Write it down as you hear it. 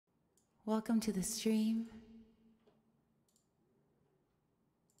Welcome to the stream.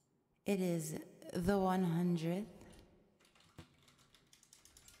 It is the 100th.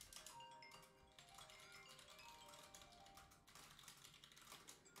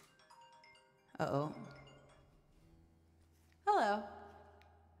 Uh-oh. Hello.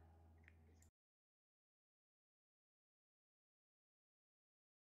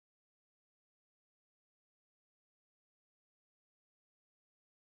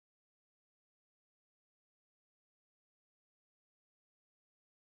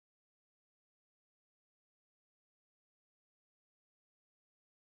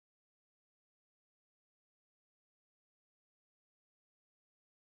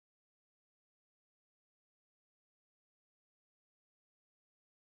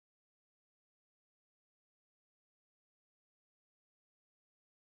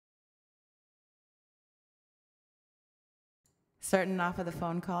 Starting off with a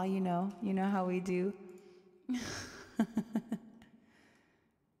phone call, you know how we do.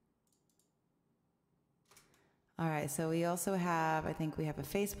 All right, so we also have, I think we have a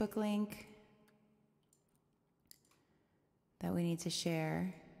Facebook link that we need to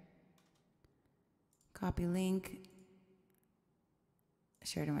share. Copy link,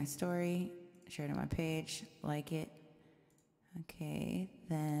 share to my story, share to my page, like it. Okay,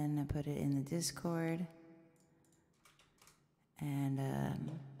 then I put it in the Discord. And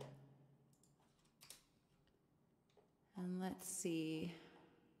let's see.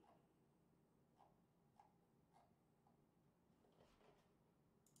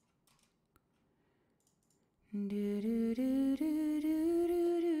 Do do do do do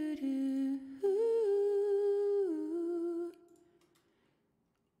do do.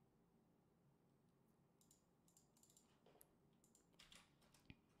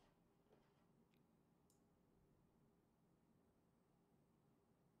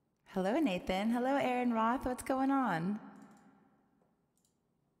 Hello, Nathan. Hello, Aaron Roth. What's going on?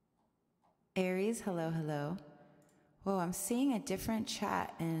 Aries, hello, hello. Whoa, I'm seeing a different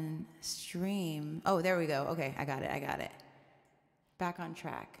chat in stream. Oh, there we go. Okay, I got it. Back on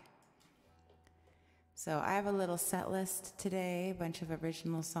track. So I have a little set list today, a bunch of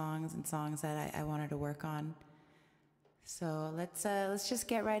original songs and songs that I wanted to work on. So let's just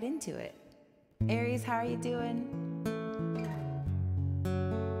get right into it. Aries, how are you doing?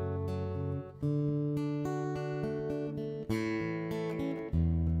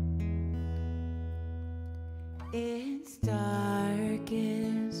 It's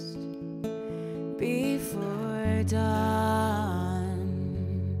darkest before dawn,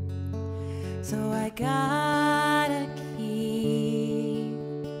 so I gotta keep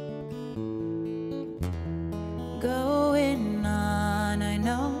going on. I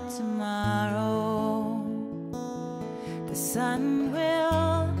know tomorrow the sun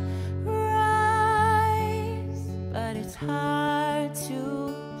will rise, but it's hard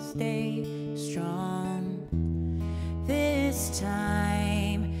to stay strong. This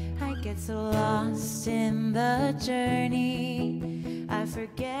time I get so lost in the journey, I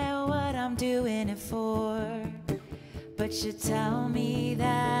forget what I'm doing it for. But you tell me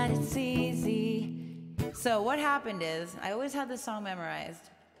that it's easy. So what happened is, I always had this song memorized.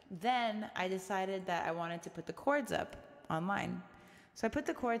 Then I decided that I wanted to put the chords up online. So I put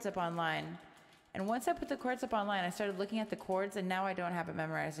the chords up online. And once I put the chords up online, I started looking at the chords, and now I don't have it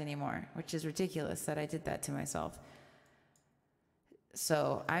memorized anymore, which is ridiculous that I did that to myself.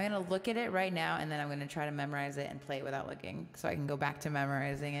 So I'm going to look at it right now, and then I'm going to try to memorize it and play it without looking so I can go back to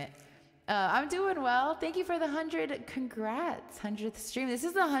memorizing it. I'm doing well. Thank you for the 100. Congrats. 100th stream. This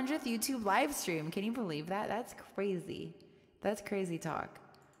is the 100th YouTube live stream. Can you believe that? That's crazy. That's crazy talk.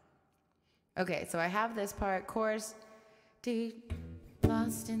 Okay, so I have this part. Chorus. Deep,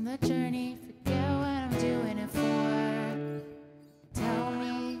 lost in the journey. Forget what I'm doing it for.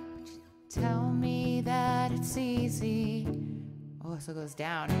 Tell me that it's easy. Oh, so it goes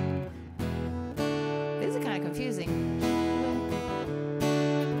down. This is kind of confusing.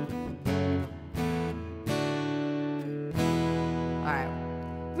 All right.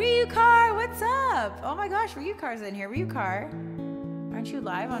 Ryukar, what's up? Oh my gosh, Ryukar's in here. Ryukar, aren't you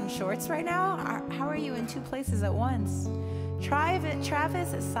live on Shorts right now? How are you in two places at once? Travis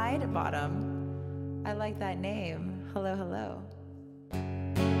Sidebottom. I like that name. Hello, hello.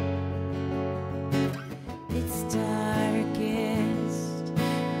 It's darkest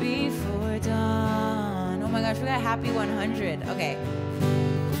before dawn. Oh my gosh, we got Happy 100. Okay,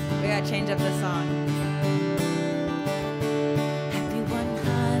 we gotta change up the song. Happy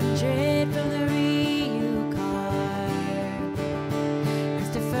 100 from the Ryukar.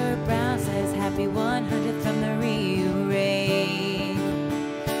 Christopher Brown says Happy 100 from the Ryu Ray.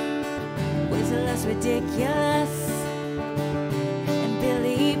 fabulous, ridiculous, and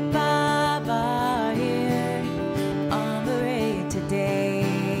Billy Bob are here on the raid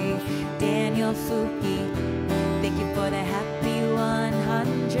today. Daniel Fuki, thank you for the happy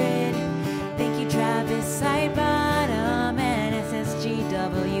 100. Thank you Travis Sidebottom and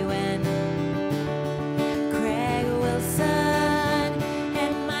SSGWN. Craig Wilson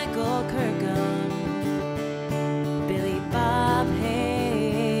and Michael Kirkham. Billy Bob,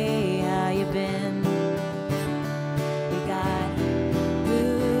 hey, how you been? We got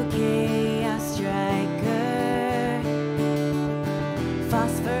Blue Chaos Striker,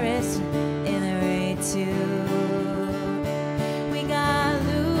 Phosphorus in the raid too. We got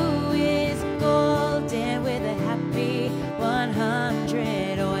Louis Golden with a happy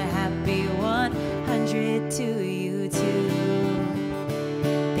 100. Oh, a happy 100 to you too.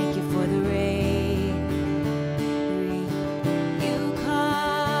 Thank you for the raid. You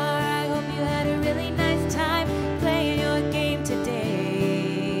car, I hope you had a really nice time playing your game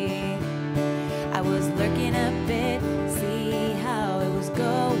today. I was lurking a bit, see how it was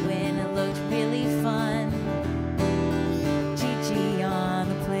going. It looked really fun. GG on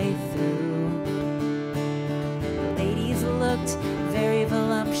the playthrough. The ladies looked very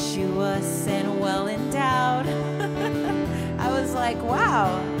voluptuous and well endowed. I was like,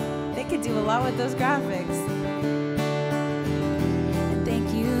 wow, they could do a lot with those graphics. And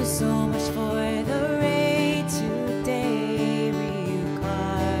thank you so much for the raid today, Ryu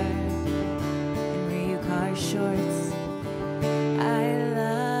Car and Ryu Car Shorts. I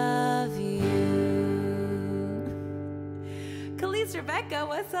love you. Khalees Rebecca,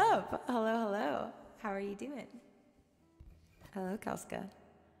 what's up? Hello, hello. How are you doing? Hello, Kauska.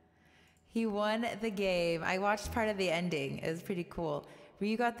 He won the game. I watched part of the ending. It was pretty cool.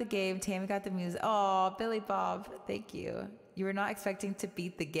 Ryu got the game, Tammy got the music. Oh, Billy Bob, thank you. You were not expecting to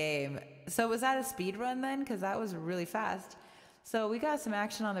beat the game. So was that a speed run then? Because that was really fast. So we got some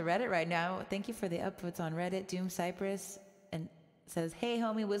action on the Reddit right now. Thank you for the upvotes on Reddit. Doom Cypress and says, hey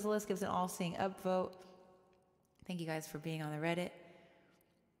homie, Wizzleless gives an all-seeing upvote. Thank you guys for being on the Reddit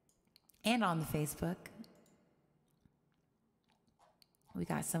and on the Facebook. We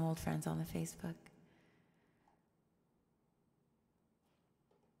got some old friends on the Facebook.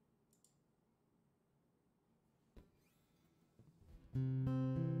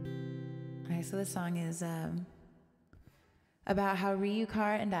 All right, so this song is about how Ryu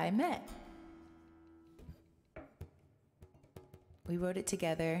Car and I met. We wrote it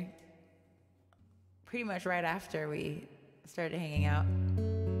together pretty much right after we started hanging out.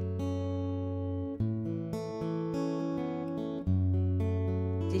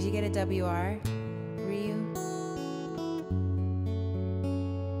 Did you get a WR, Ryu?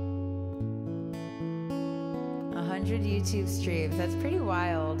 100 YouTube streams. That's pretty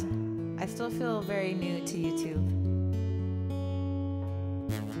wild. I still feel very new to YouTube.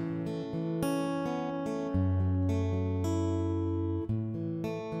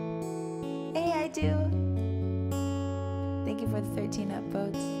 Hey, I do. Thank you for the 13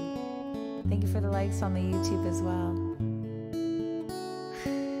 upvotes. Thank you for the likes on the YouTube as well.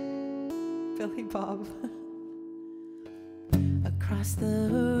 Billy Bob. Across the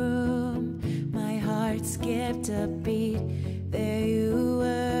room, my heart skipped a beat. There you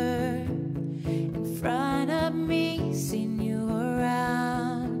were, in front of me, seen you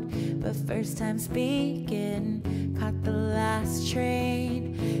around. But first time speaking, caught the last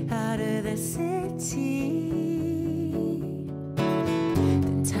train out of the city.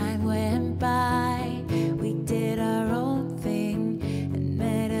 Then time went by, we did our own thing and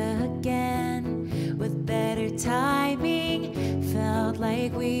met again with better timing. Felt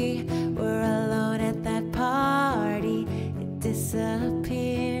like we were alone at that party. It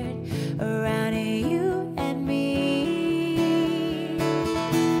disappeared around you and me.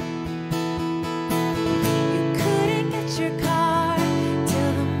 You couldn't get your car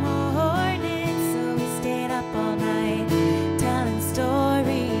till the morning, so we stayed up all night telling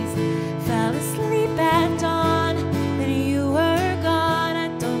stories. Fell asleep at dawn, then you were gone. I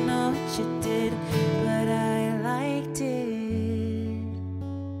don't know what you did, but I liked it.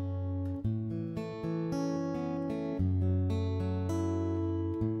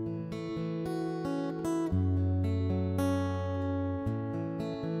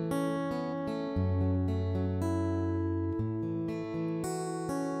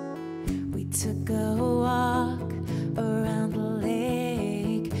 We took a walk around the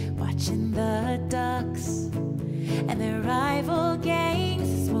lake, watching the ducks and their rival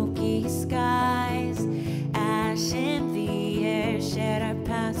gangs, smoky skies, ash in the air, shared our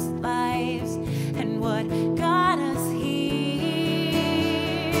past lives and what got us here.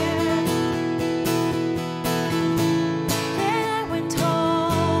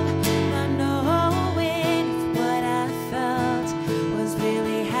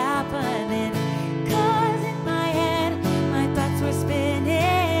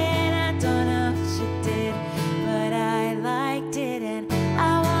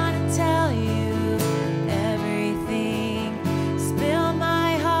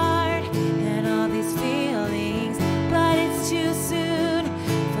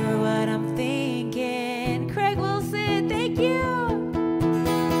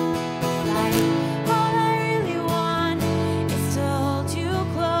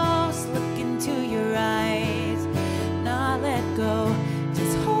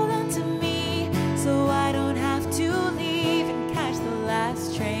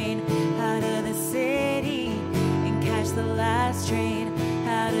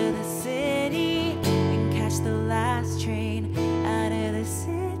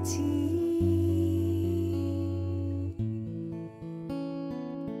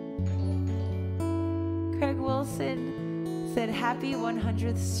 Wilson said, happy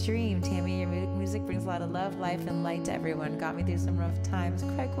 100th stream. Tammy, your music brings a lot of love, life, and light to everyone. Got me through some rough times.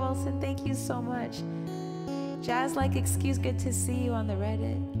 Craig Wilson, thank you so much. Jazz like excuse, good to see you on the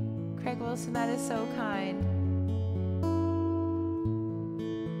Reddit. Craig Wilson, that is so kind.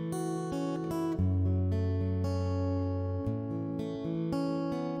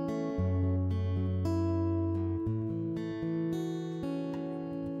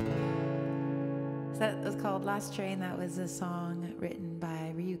 That was called Last Train. That was a song written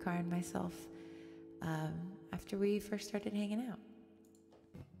by Ryukar and myself after we first started hanging out.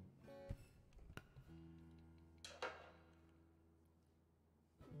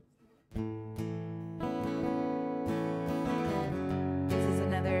 This is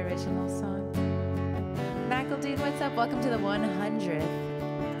another original song. Mackledude, what's up? Welcome to the 100th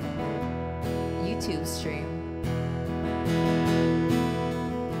YouTube stream.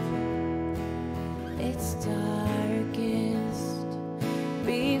 It's darkest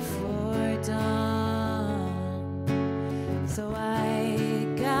before dawn, so I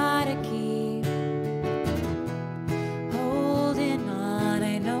gotta keep holding on.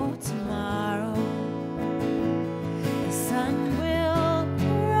 I know tomorrow the sun will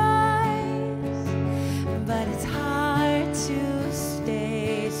rise, but it's hard to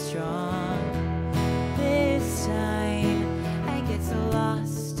stay strong. This time I get so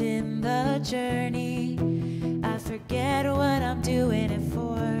lost in the journey, I forget what I'm doing it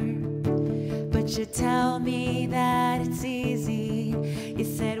for. But you tell me that it's easy. You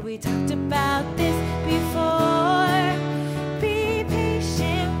said we talked about this before. Be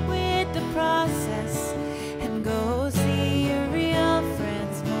patient with the process and go see your real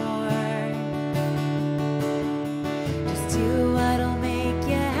friends more. Just do what'll make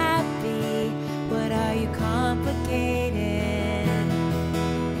you happy. What are you complicated?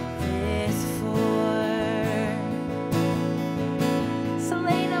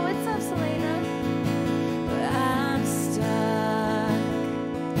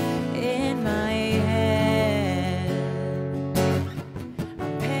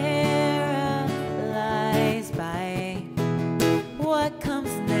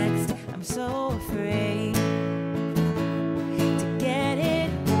 So afraid to get it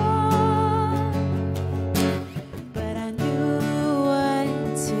wrong, but I knew what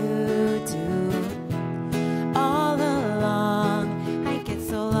to do all along. I get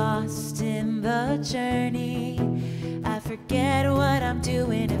so lost in the journey, I forget what I'm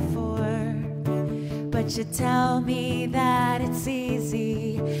doing it for. But you tell me that it's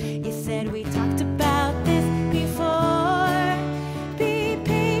easy. You said we talked about this before.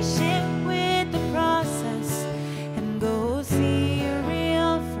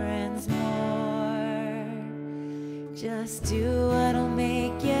 Just do what'll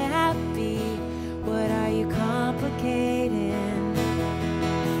make you happy. What are you complicating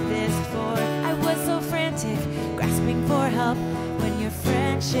this for? I was so frantic, grasping for help when your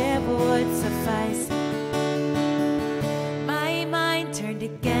friendship would suffice. My mind turned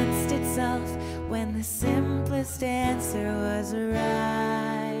against itself when the simplest answer was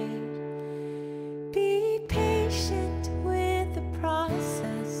right. Be patient with the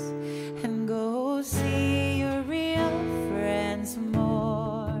process and go see your real friends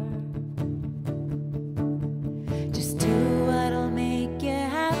more. Just do what'll make you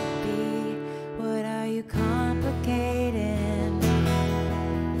happy. What are you complicating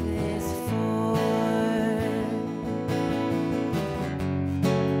this for?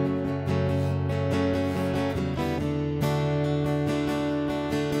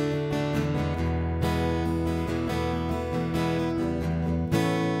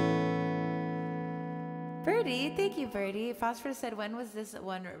 Birdie, thank you, Birdie. Phosphorus said, when was this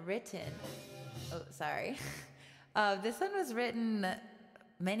one written? Oh, sorry. This one was written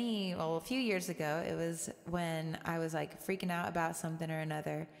a few years ago. It was when I was like freaking out about something or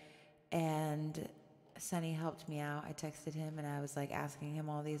another, and Sunny helped me out. I texted him and I was like asking him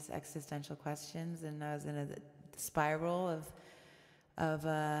all these existential questions, and I was in a spiral of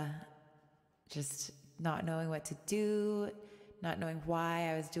just not knowing what to do, not knowing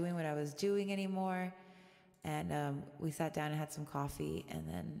why I was doing what I was doing anymore. And we sat down and had some coffee, and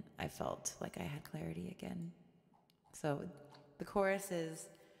then I felt like I had clarity again. So the chorus is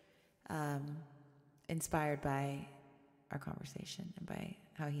inspired by our conversation and by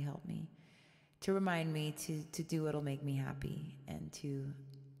how he helped me to remind me to do what'll make me happy, and to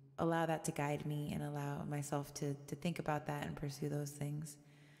allow that to guide me and allow myself to think about that and pursue those things.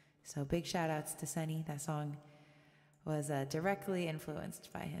 So big shout outs to Sunny. That song was directly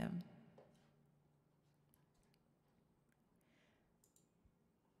influenced by him.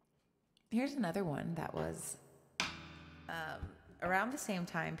 Here's another one that was around the same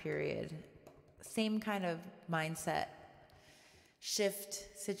time period, same kind of mindset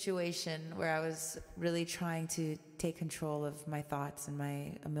shift situation where I was really trying to take control of my thoughts and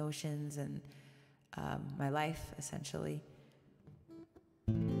my emotions and my life, essentially.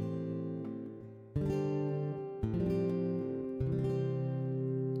 I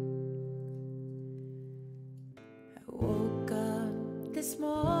woke up this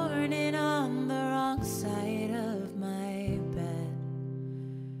morning on the wrong side of my bed.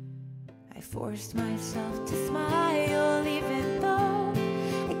 I forced myself to smile even though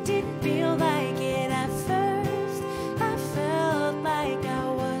I didn't feel like it at first. I felt like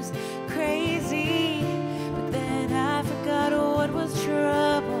I was crazy, but then I forgot what was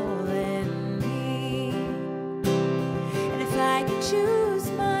troubling me. And if I could choose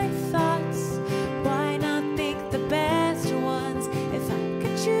my thoughts, why not think the best ones? If I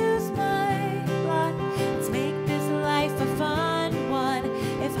could choose my lot, let's make this life a fun one.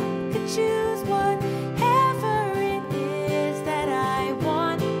 If I could choose whatever it is that I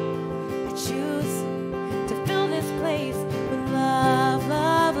want, I choose to fill this place with love,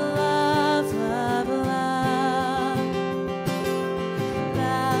 love, love, love, love.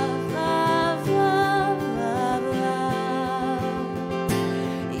 Love, love, love, love, love.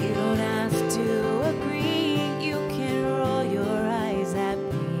 You don't have to agree, you can roll your eyes at me.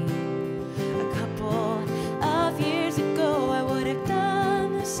 A couple of years ago I would have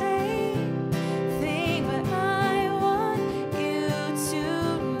done the same thing, but I want you to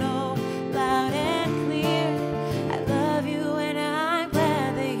know loud and clear, I love you and I'm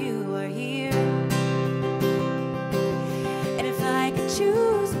glad that you are here. And if I could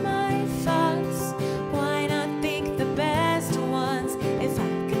choose my thoughts, why not think the best ones? If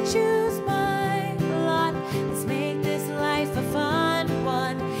I could choose my lot, let's make this life a fun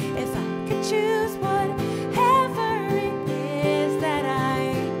one. If I could choose whatever it is that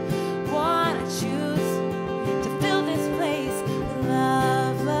I want, I choose to fill this place with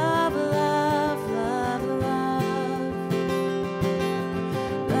love, love, love, love, love.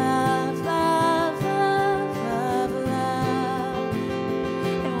 Love, love, love, love, love.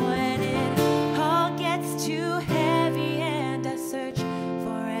 And when it all gets too heavy and I search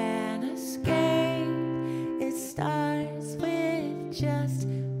for an escape, it starts with just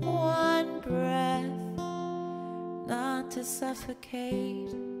one breath, not to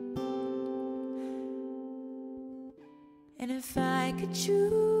suffocate. And if I could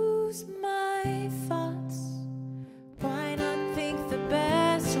choose my thoughts, why not think the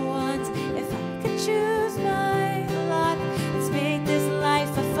best ones? If I could choose my lot, let's make this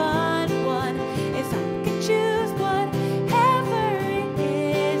life a fun one. If I could choose whatever it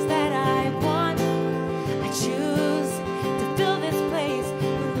is that I want, I choose to fill this place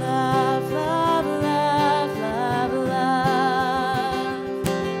with love, love, love, love, love.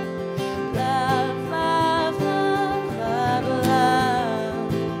 Love, love, love, love,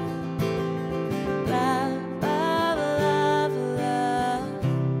 love. Love, love, love, love.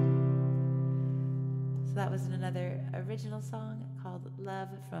 So that was another original song called Love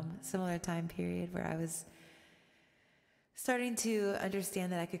from a similar time period where I was starting to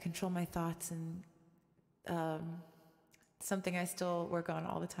understand that I could control my thoughts, and something I still work on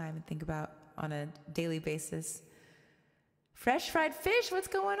all the time and think about on a daily basis. Fresh fried fish, what's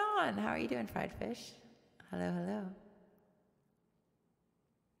going on? How are you doing, fried fish? Hello, hello.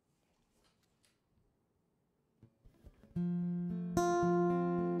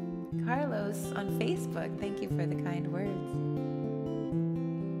 Carlos on Facebook, thank you for the kind words.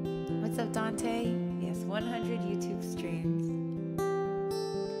 What's up, Dante? Yes, 100 YouTube streams.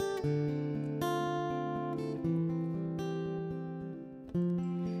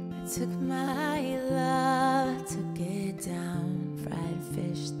 I took my love, took it down. Fried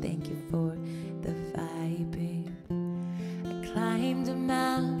fish, thank you for the vibing. I climbed a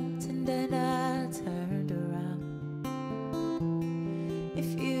mountain, then I turned around.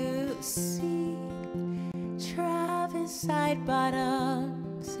 If you see Travis side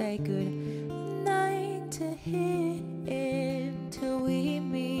bottom, say good night to him till we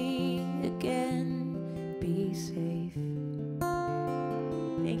meet again. Be safe.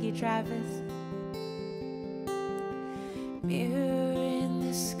 Thank you, Travis. Mirror in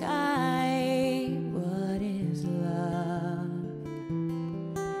the sky, what is love?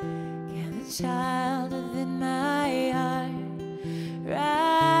 Can the child within my heart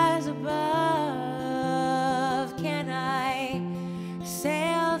rise above? Can I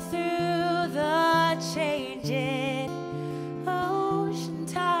sail through the changing ocean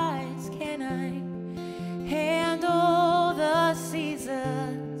tides? Can I handle the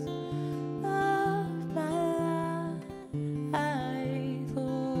seasons of my life?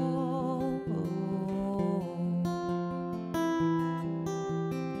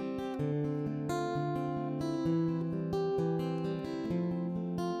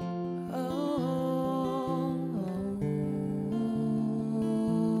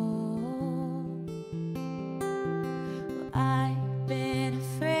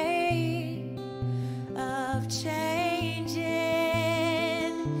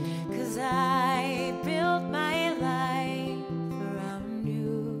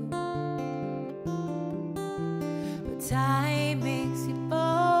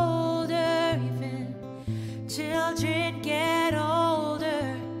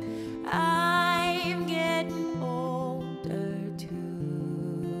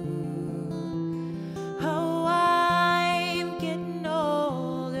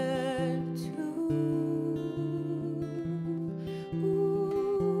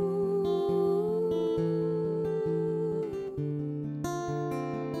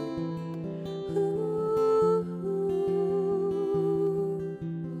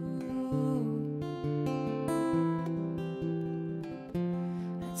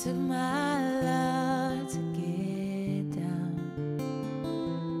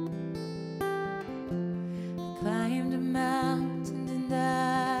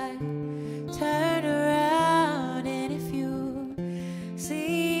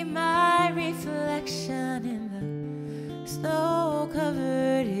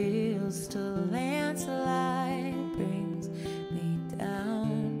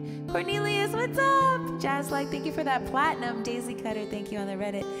 Cornelius, what's up? Jazz like, thank you for that platinum. Daisy Cutter, thank you on the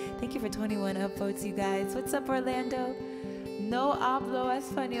Reddit. Thank you for 21 upvotes, you guys. What's up, Orlando? No hablo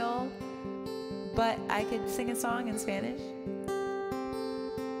español, but I could sing a song in Spanish.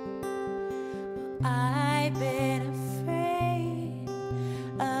 I've been afraid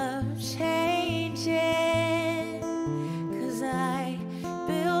of changing, 'cause I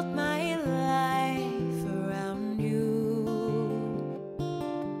built my life around you.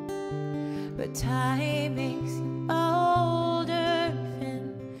 But time makes you older,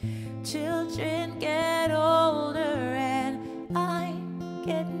 and children get older, and I'm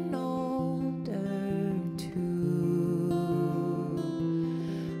getting older too.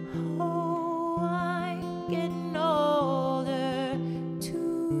 Oh, I'm getting older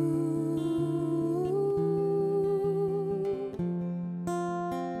too.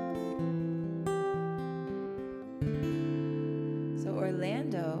 So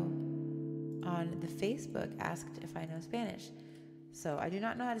Orlando on the Facebook asked if I know Spanish. So I do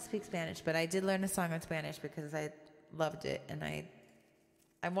not know how to speak Spanish, but I did learn a song in Spanish because I loved it, and I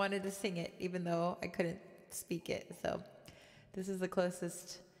wanted to sing it even though I couldn't speak it. So this is the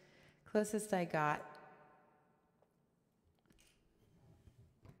closest I got.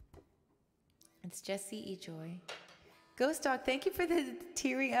 It's Jesse E. Joy. Ghost Dog, thank you for the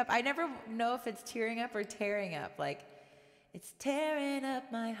tearing up. I never know if it's tearing up or tearing up. Like, it's tearing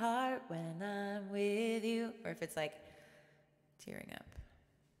up my heart when I'm with you. Or if it's like tearing up.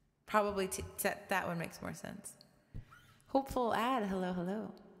 Probably that one makes more sense. Hopeful ad, hello,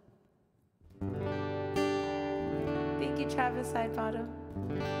 hello. Thank you, Travis Sidebottom.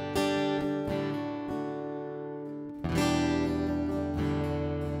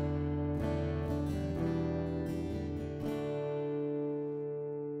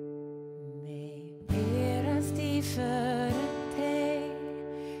 Me miras diferente,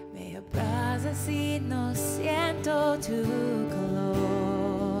 me abrazas y no siento tu calor.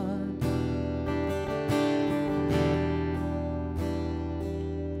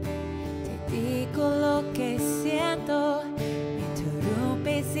 Te digo lo que siento, me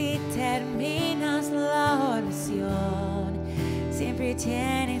interrumpes y terminas la oración. Siempre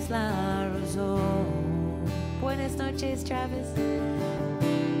tienes la razón. Buenas noches, Travis.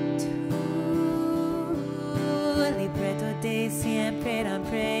 Tu libreto de siempre tan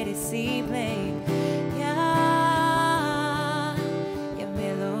predecible. Ya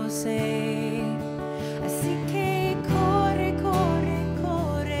me lo sé. Así que corre, corre,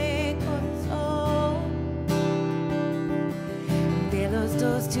 corre, corazón. De los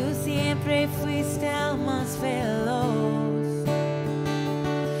dos tú siempre fuiste el más veloz.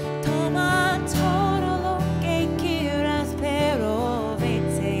 Toma todo lo que quieras, pero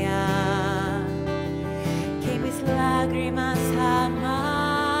vete ya. Que mis lágrimas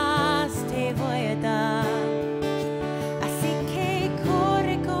jamás te voy a dar. Así que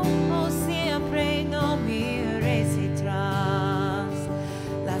corre como siempre, no mires atrás.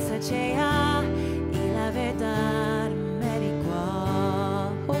 La sachea y la verdad me da igual.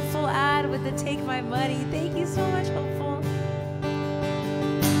 Hopeful ad with the Take My Money. Thank you so much, Hopeful.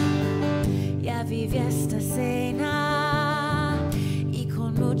 Ya viví esta cena y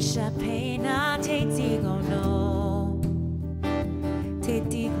con mucha pena te digo no. Te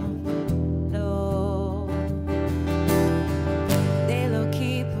digo no. De lo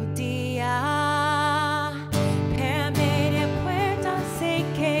que podía, pero media puerta se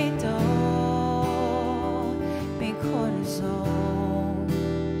quedó mi corazón.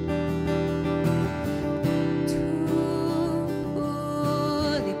 Tu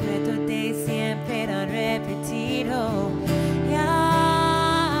libreto de siempre tan repetido,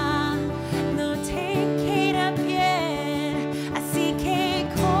 ya no te queda bien. Así que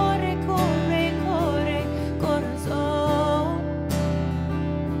corre, corre, corre, corazón.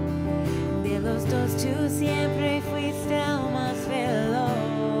 De los dos tú siempre fuiste el más veloz.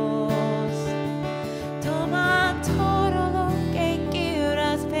 Toma todo lo que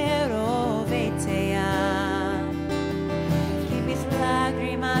quieras, pero vete ya. Que mis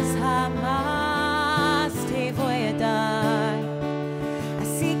lágrimas jamás te voy a dar.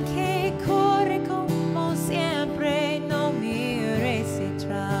 Así que corre como siempre, no mires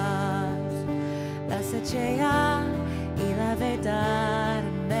atrás. La sachea y la verdad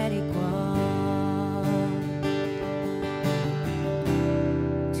me da igual.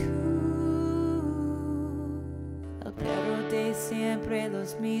 Tú, el perro de siempre,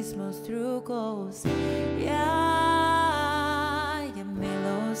 los mismos trucos. Ya me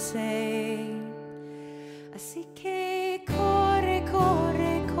lo sé. Así que corre,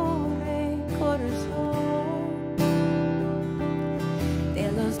 corre, corre, corazón.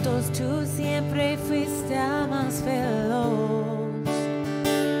 De los dos lejos tú siempre fuiste más veloz.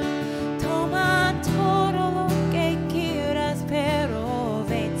 Toma todo lo que quieras, pero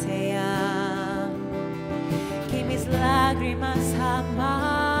vete ya, que mis lágrimas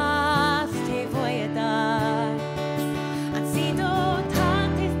jamás te voy a dar. Han sido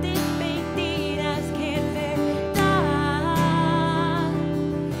tantas despedidas que en verdad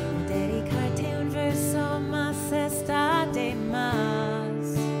dedicarte un verso más está de más.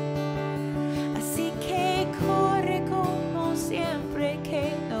 Así que corre como siempre,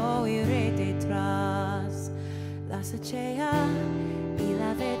 que no iré detrás. La sachea y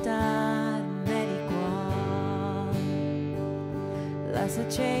la verdad me da igual. La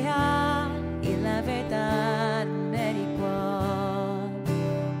sachea y la verdad me da igual.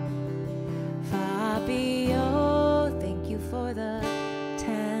 Fabio, thank you for the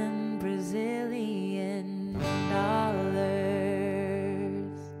 10 Brazilian dollars.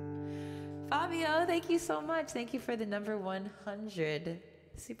 Fabio, thank you so much. Thank you for the number 100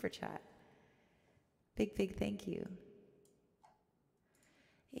 super chat. Big thank you.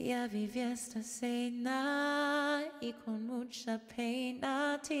 Ya viví esta cena y con mucha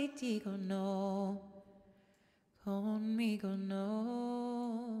pena te digo no, conmigo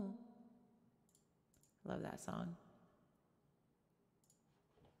no. Love that song.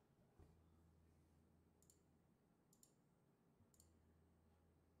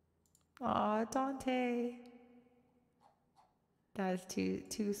 Aw, Dante. That is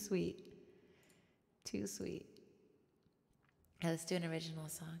too sweet. Too sweet. Let's do an original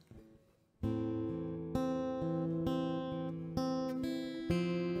song.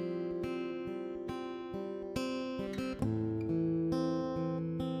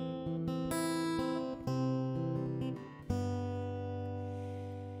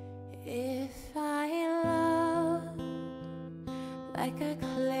 If I love like I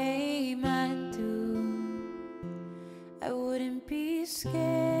claim I do, I wouldn't be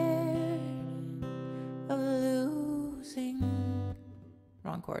scared of losing.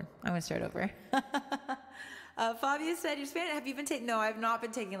 Wrong chord. I'm gonna start over. Fabio said, "You're Spanish. Have you been taking?" No, I've not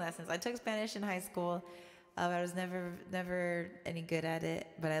been taking lessons. I took Spanish in high school. I was never any good at it,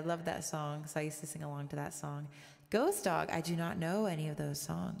 but I loved that song, so I used to sing along to that song. Ghost Dog. I do not know any of those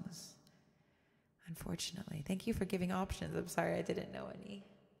songs, unfortunately. Thank you for giving options. I'm sorry I didn't know any.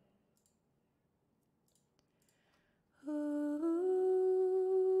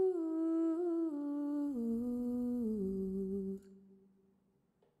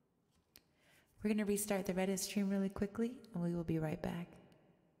 We're going to restart the Reddit stream really quickly, and we will be right back.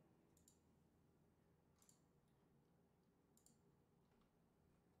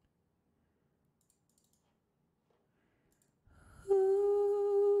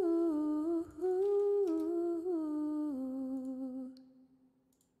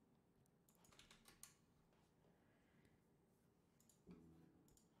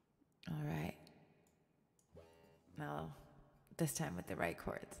 All right. Now, this time with the right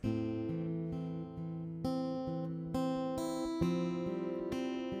chords.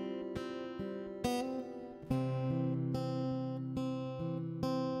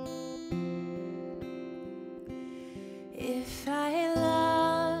 If I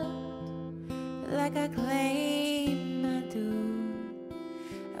loved like I claim I do,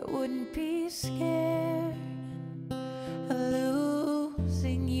 I wouldn't be scared of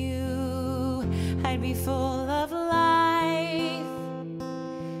losing you. I'd be full of life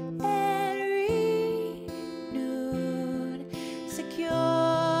and renewed,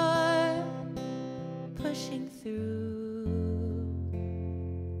 secure, pushing through.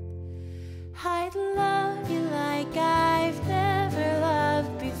 I'd love you like I've never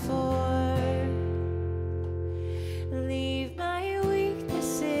loved before. Leave my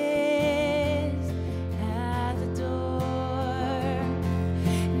weaknesses at the door.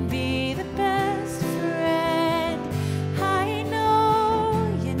 Be the best friend I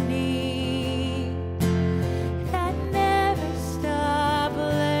know you need. I'd never stop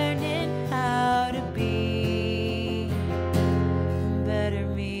learning how to be better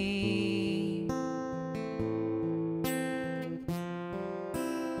me.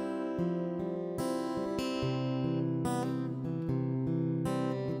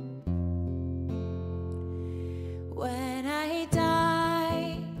 When I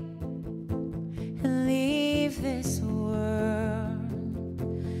die and leave this world,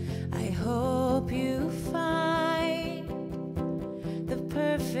 I hope you find the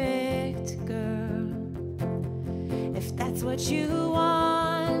perfect girl. If that's what you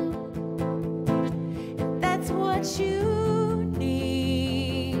want, if that's what you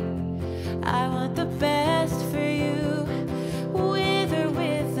need, I want the best for you, with or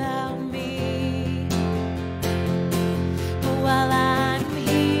without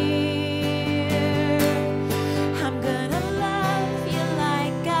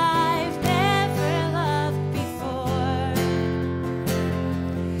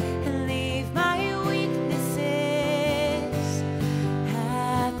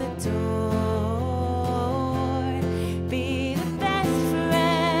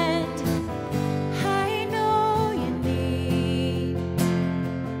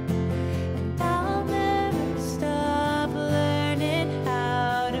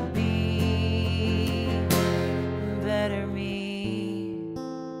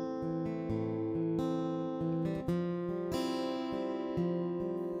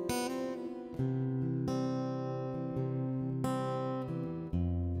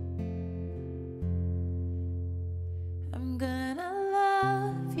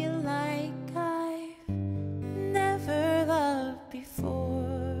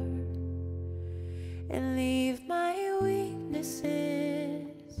and leave my weaknesses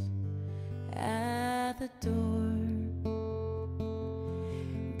at the door.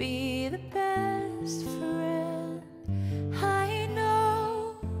 Be the best friend I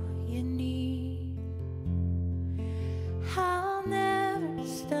know you need. I'll never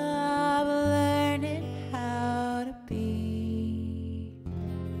stop learning how to be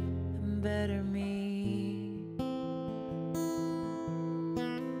a better me.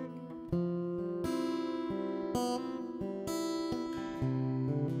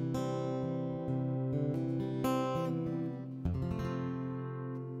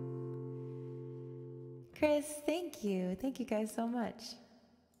 Chris, thank you. Thank you guys so much.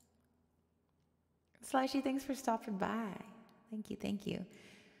 Slashy, thanks for stopping by. Thank you, thank you.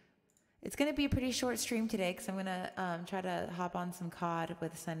 It's going to be a pretty short stream today because I'm going to try to hop on some COD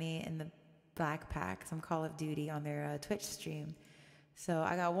with Sunny and the Black Pack, some Call of Duty on their Twitch stream. So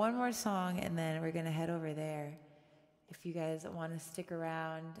I got one more song and then we're going to head over there. If you guys want to stick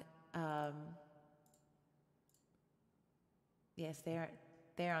around, yes,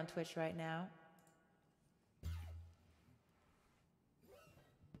 they're on Twitch right now.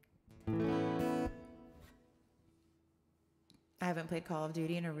 I haven't played Call of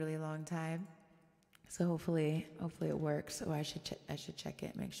Duty in a really long time, so hopefully it works. Oh, I should check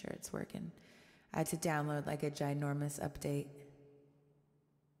it, make sure it's working. I had to download like a ginormous update.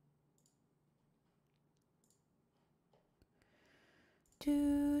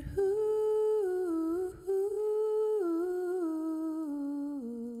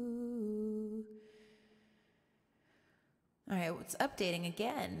 All right, it's updating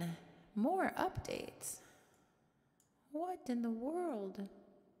again. More updates. What in the world?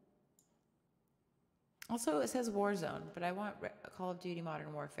 Also, it says Warzone, but I want Call of Duty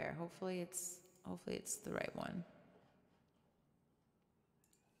Modern Warfare. Hopefully it's the right one.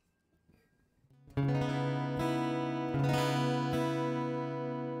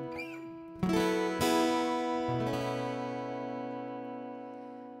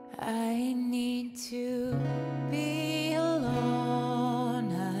 I need to be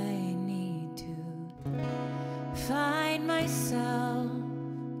alone. I need to find myself,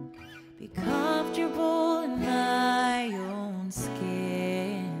 be comfortable in my own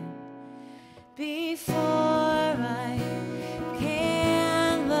skin before I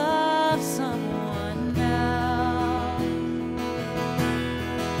can love someone else.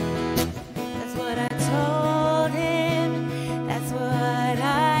 That's what I told him, that's what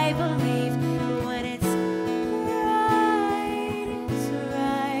I believe. But when it's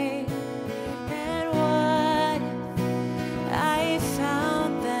right, and what if I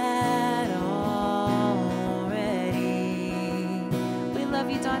found that already? We love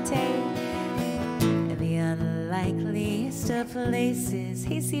you, Dante. In the unlikeliest of places,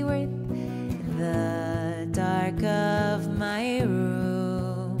 hey Seaworth, in the dark of my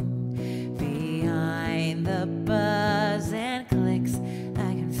room, behind the buzz and clicks,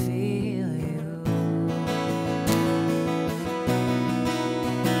 I can feel you.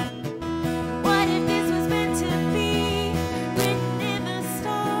 What if this was meant to be, written in the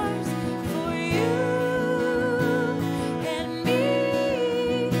stars for you and me?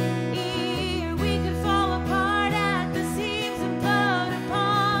 We could fall apart at the seams and float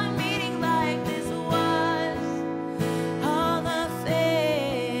upon, meeting like this was all the things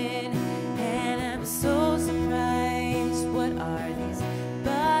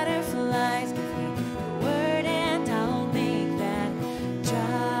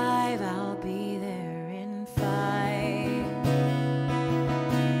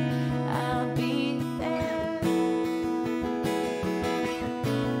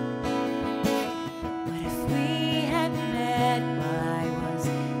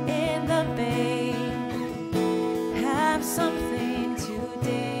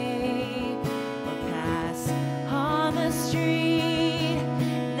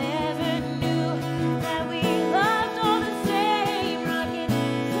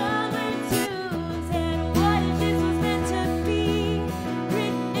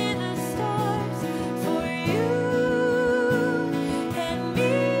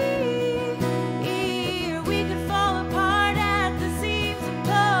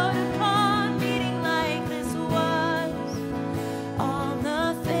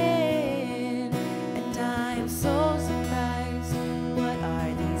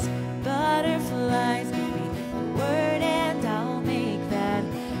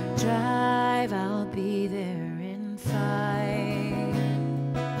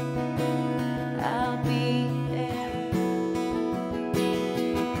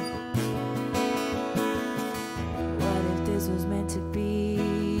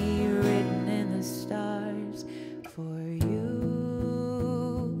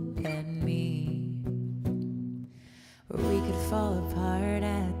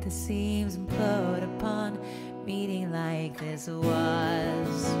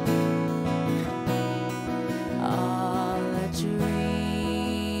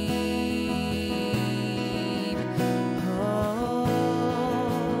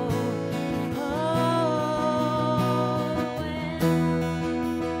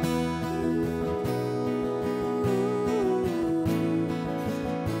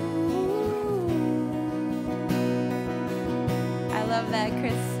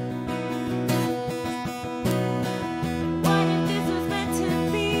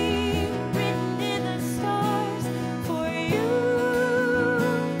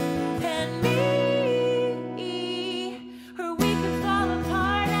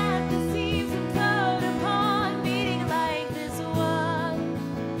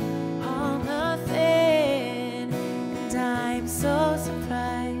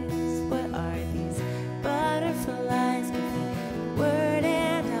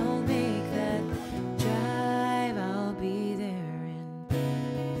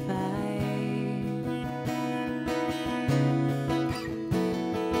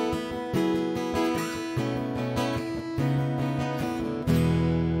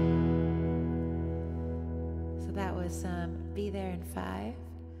be there in 5.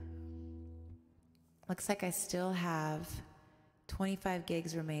 Looks like I still have 25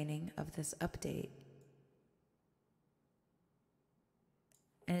 gigs remaining of this update.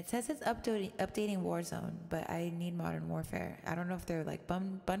 And it says it's updating Warzone, but I need Modern Warfare. I don't know if they're like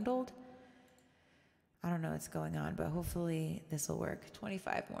bundled. I don't know what's going on, but hopefully this will work.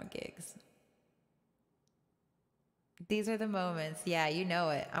 25 more gigs. These are the moments. Yeah, you know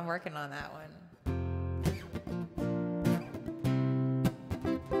it. I'm working on that one.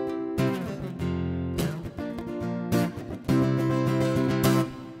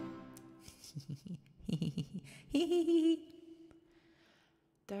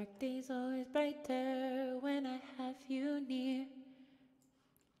 Dark days always brighter when I have you near.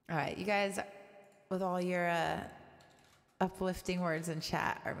 All right, you guys, with all your uplifting words in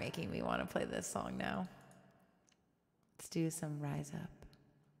chat, are making me want to play this song now. Let's do some Rise Up.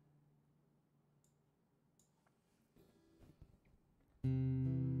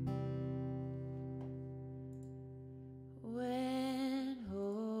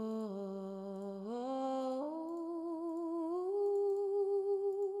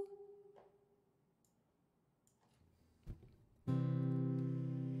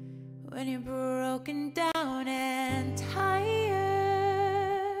 When you're broken down and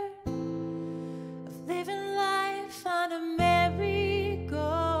tired of living life on a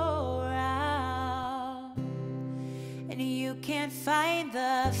merry-go-round, and you can't find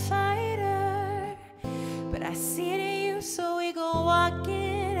the fighter, but I see it in you, so we gon' walk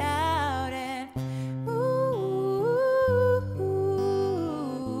it out and ooh,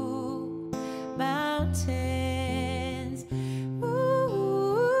 mountains,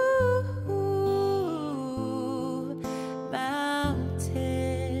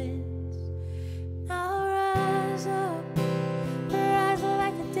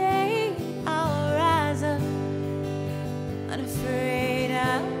 unafraid,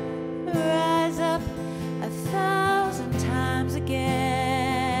 I'll rise up 1,000 times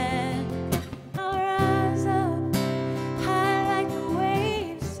again. I'll rise up high like the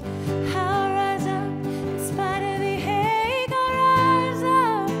waves. I'll rise up in spite of the hate. I'll rise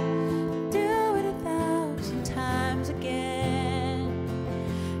up, do it 1,000 times again.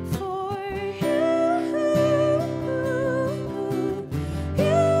 For you,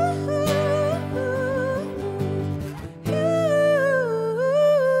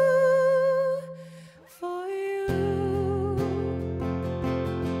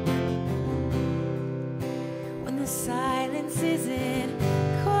 silence isn't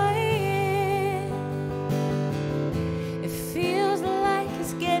quiet. It feels like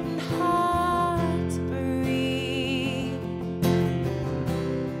it's getting hard to breathe,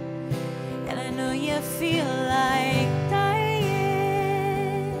 and I know you feel like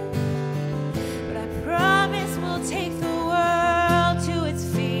dying, but I promise we'll take the world to its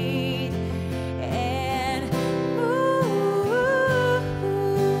feet and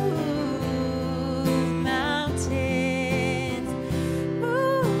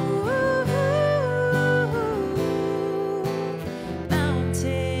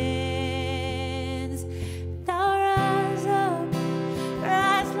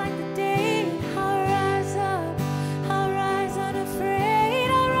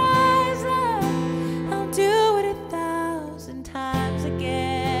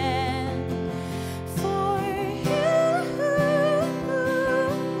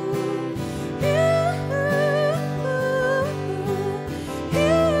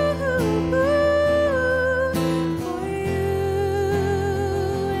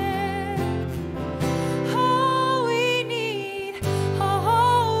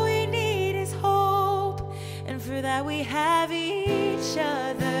we have each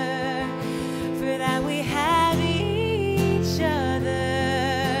other, for that we have each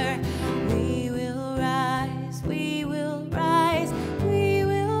other. We will rise, we will rise, we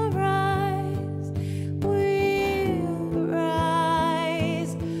will rise, we'll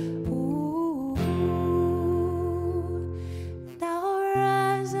rise. Ooh, now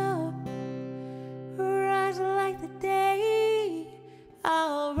rise up, rise like the day.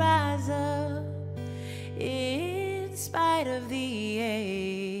 I'll rise up in spite of the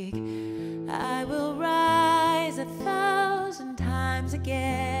ache. I will rise 1,000 times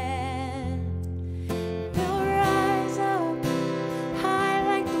again. We'll rise up high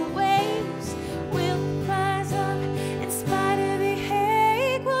like the waves. We'll rise up in spite of the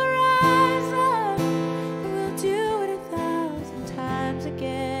ache. We'll rise up, we'll do it 1,000 times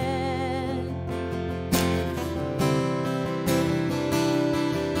again.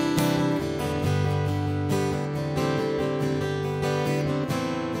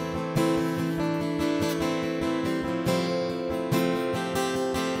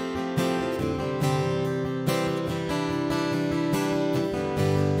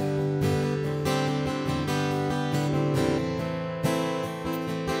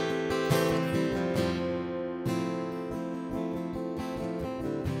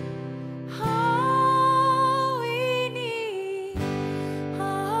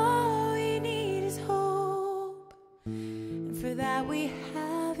 we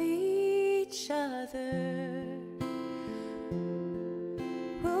have each other.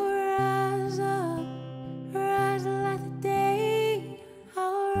 We'll rise up like the day.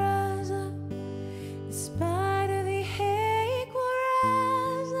 I'll rise up in spite of the hate. We'll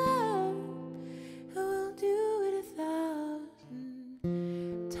rise up and we'll do it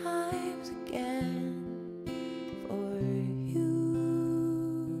 1,000 times again. For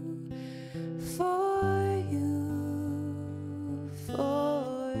you, for you,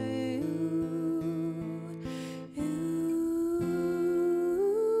 for you,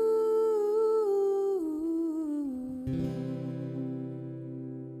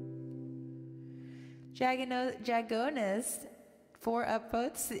 Dragonus, 4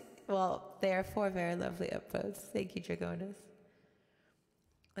 upvotes. Well, there are 4 very lovely upvotes. Thank you, Dragonus.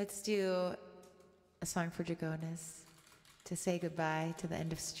 Let's do a song for Dragonus to say goodbye to the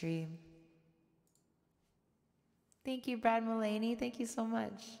end of stream. Thank you, Brad Mullaney. Thank you so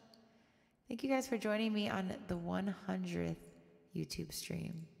much. Thank you guys for joining me on the 100th YouTube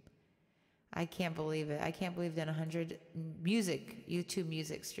stream. I can't believe it. I can't believe we've done 100 YouTube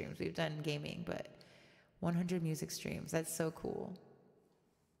music streams. We've done gaming, but 100 music streams. That's so cool.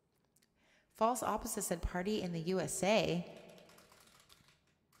 False Opposite said party in the USA.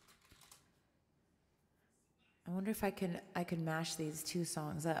 I wonder if I can mash these 2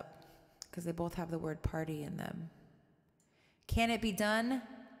 songs up because they both have the word party in them. Can it be done?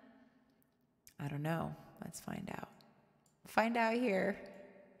 I don't know. Let's find out. Find out here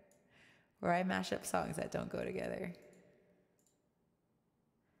where I mash up songs that don't go together.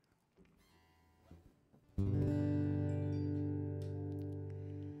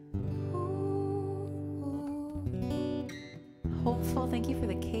 Hopeful, thank you for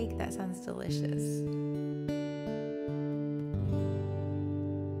the cake. That sounds delicious.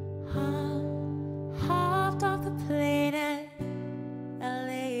 Hopped off the plane at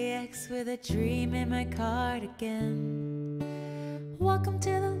LAX with a dream in my cardigan. Welcome to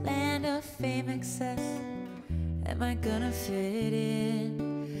the land of fame excess. Am I gonna fit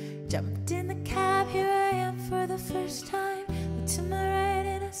in? Jumped in the cab, here I am for the first time. Look to my right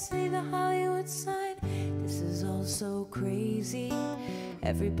and I see the Hollywood sign. This is all so crazy.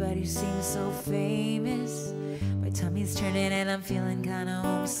 Everybody seems so famous. My tummy's turning and I'm feeling kinda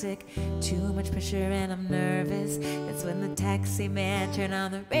homesick. Too much pressure and I'm nervous. That's when the taxi man turned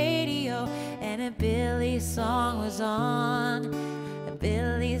on the radio and a Billy song was on. A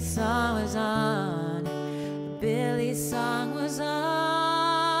Billy song was on. A Billy song was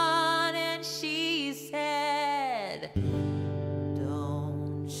on. And she said,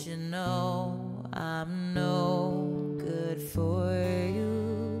 don't you know I'm no good for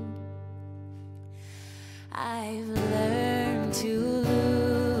you? I've learned to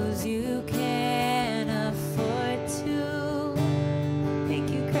lose, you can't afford to.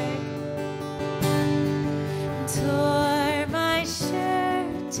 Thank you, Craig. Tore my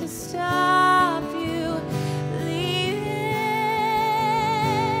shirt to stop you leaving,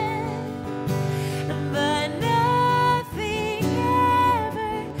 but nothing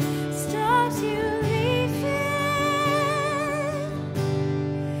ever stops you leaving.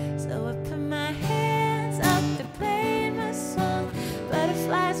 So I put my hands up to play my song.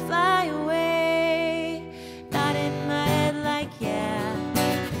 Butterflies fly away. Nodding my head like yeah,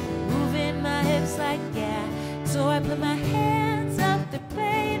 moving my hips like yeah. So I put my hands up to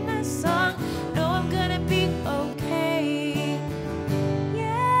play my song. Know I'm gonna be okay.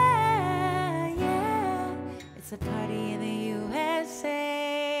 Yeah, yeah. It's a party in the USA.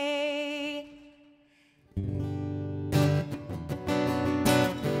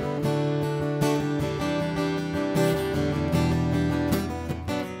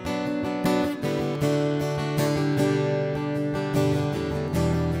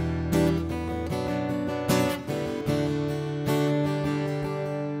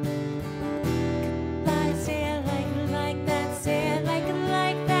 Say it like that, say it like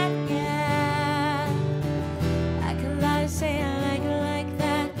that, yeah. I could lie, say it like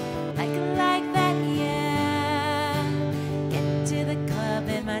that, yeah. Get to the club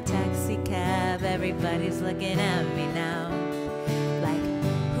in my taxi cab, everybody's looking at me now. Like,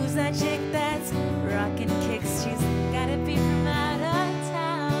 who's that chick that's rocking kicks? She's gotta be from out of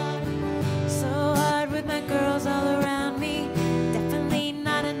town. So hard with my girls all around me. Definitely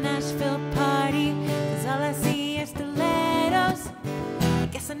not a Nashville party, 'cause all I see are stilettos. I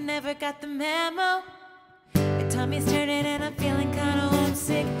guess I never got the memo. My tummy's turning and I'm feeling kinda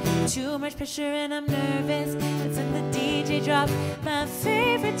homesick. Too much pressure and I'm nervous. It's when the DJ dropped my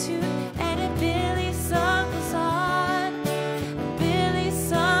favorite tune and a Billy song was on. A Billy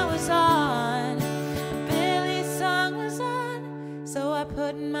song was on. A Billy song was on.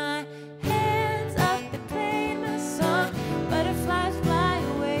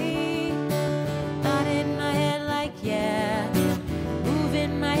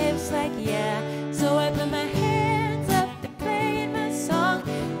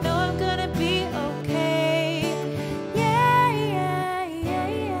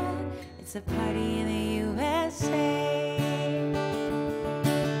 It's a party in the USA.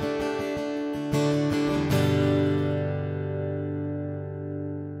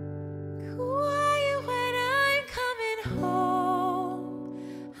 Quiet when I'm coming home.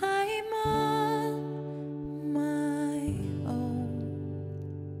 I'm on my own.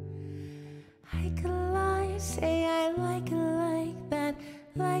 I could lie, say I like it like that,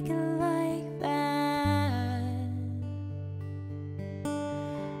 like it like that.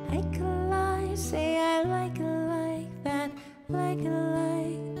 I could lie, say I like it like that, like it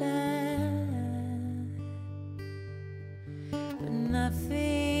like that. But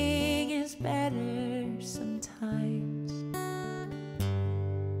nothing is better sometimes.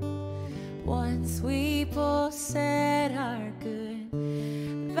 Once we both said our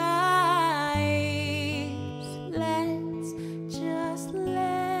goodbyes, let's just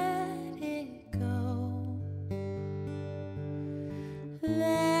let it go.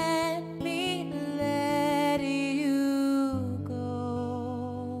 Let me let you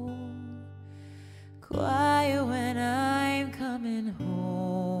go. Quiet when I'm coming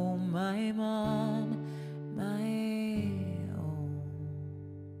home. I'm on my own.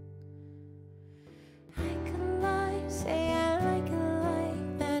 I could lie, say I like it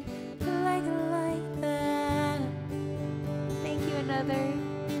like that, like it like that. Thank you, another.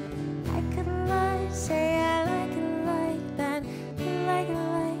 I could lie, say I like it like that, like it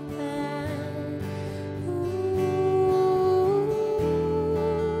like that. Ooh,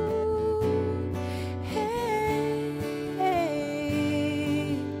 hey, hey.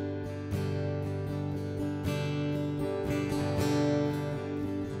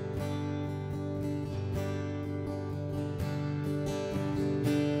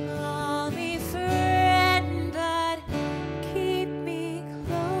 Call me friend, but keep me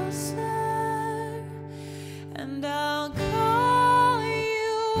closer, and I'll call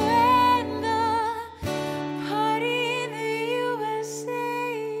you when the party in the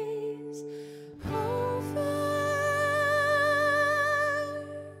USA's over.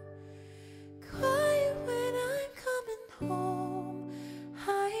 Quiet when I'm coming home.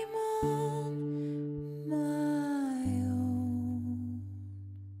 I'm on my own.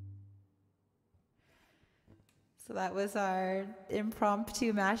 So that was our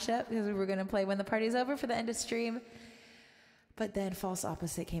impromptu mashup because we were going to play When the Party's Over for the end of stream. But then False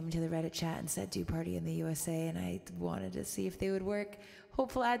Opposite came into the Reddit chat and said, do Party in the USA. And I wanted to see if they would work.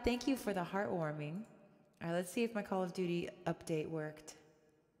 Hopeful ad, thank you for the heartwarming. All right, let's see if my Call of Duty update worked.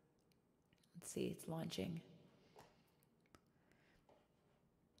 Let's see, it's launching.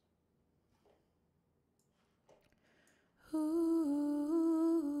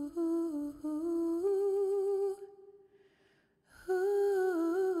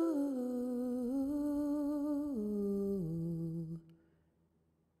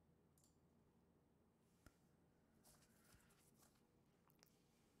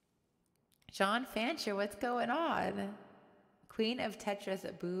 John Fancher, what's going on? Queen of Tetris,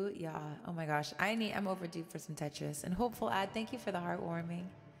 boo, yeah. Oh my gosh, I'm overdue for some Tetris. And Hopeful ad, thank you for the heartwarming.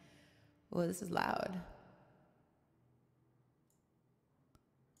 Oh, this is loud.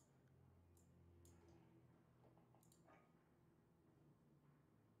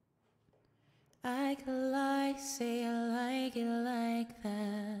 I could lie, say I like it like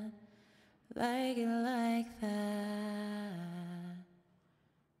that, like it like that.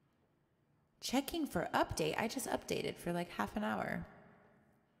 Checking for update. I just updated for like half an hour.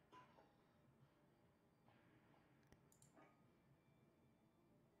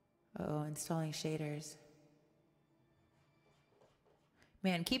 Oh, installing shaders.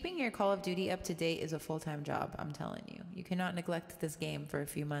 Man, keeping your Call of Duty up to date is a full-time job, I'm telling you. You cannot neglect this game for a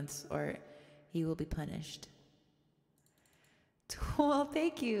few months or you will be punished. Tool,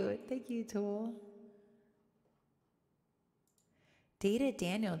 thank you. Thank you, Tool. Data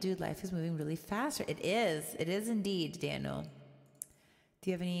Daniel, dude, life is moving really fast. It is. It is indeed, Daniel.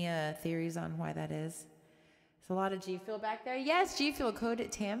 Do you have any theories on why that is? There's a lot of GFUEL back there. Yes, GFUEL, code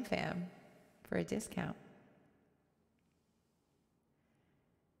at TAMFAM for a discount.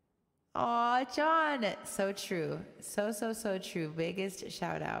 Aw, John. So true. So true. Biggest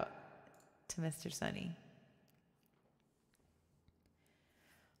shout out to Mr. Sunny.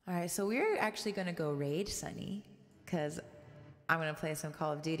 All right, so we're actually going to go raid Sunny because I'm going to play some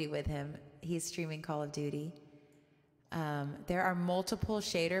Call of Duty with him. He's streaming Call of Duty. There are multiple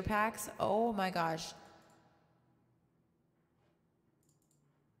shader packs. Oh my gosh.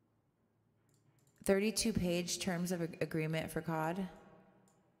 32-page terms of agreement for COD.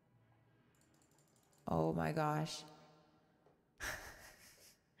 Oh my gosh.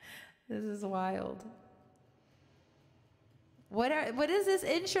 This is wild. What is this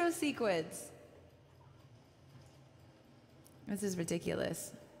intro sequence? This is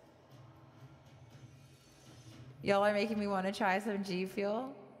ridiculous. Y'all are making me want to try some GFUEL.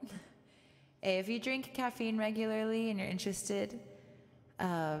 Hey, if you drink caffeine regularly and you're interested,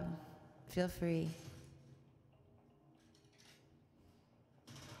 feel free.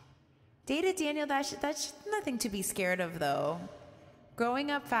 Data Daniel, that's nothing to be scared of, though.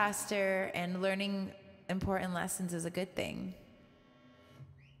 Growing up faster and learning important lessons is a good thing.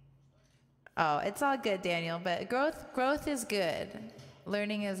 Oh, it's all good, Daniel, but growth is good.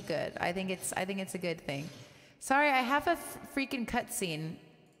 Learning is good. I think it's a good thing. Sorry, I have a freaking cutscene.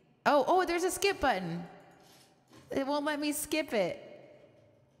 Oh, there's a skip button. It won't let me skip it.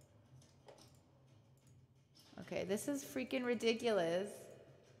 Okay, this is freaking ridiculous.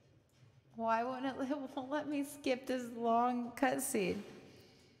 Why won't it won't let me skip this long cutscene?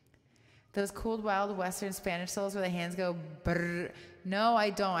 Those cool, wild Western Spanish souls where the hands go brrr. No, I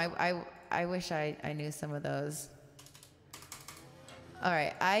don't. I wish I knew some of those. All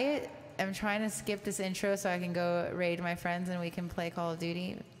right, I am trying to skip this intro so I can go raid my friends and we can play Call of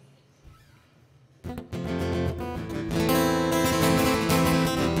Duty.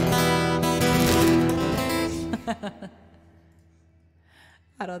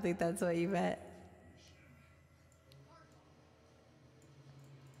 I don't think that's what you meant.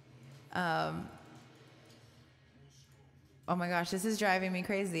 Oh my gosh, this is driving me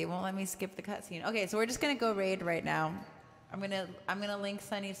crazy. It won't let me skip the cutscene. Okay, so we're just gonna go raid right now. I'm gonna link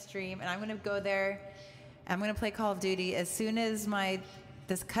Sunny's stream and I'm gonna go there. I'm gonna play Call of Duty as soon as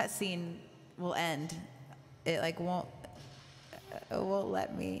this cutscene will end. It like won't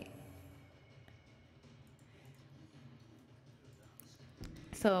let me.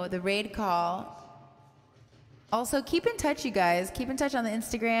 So the raid call. Also, keep in touch, you guys. Keep in touch on the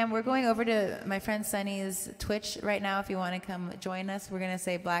Instagram. We're going over to my friend Sunny's Twitch right now if you want to come join us. We're going to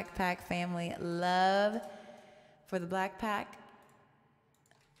say Black Pack family love for the Black Pack.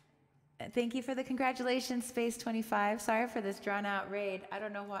 Thank you for the congratulations, Space 25. Sorry for this drawn-out raid. I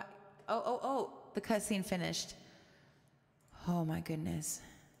don't know why. Oh, the cutscene finished. Oh, my goodness.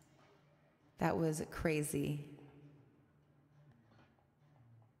 That was crazy.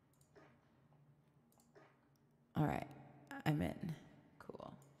 All right, I'm in.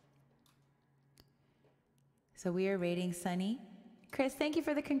 Cool. So we are raiding Sunny. Chris, thank you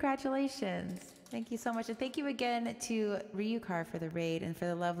for the congratulations. Thank you so much. And thank you again to Ryukar for the raid and for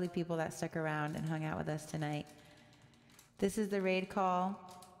the lovely people that stuck around and hung out with us tonight. This is the raid call.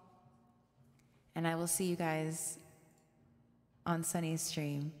 And I will see you guys on Sunny's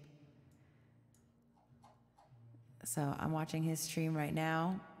stream. So I'm watching his stream right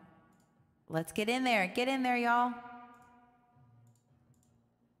now. Let's get in there. Get in there, y'all.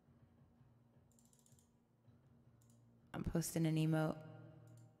 I'm posting an emote.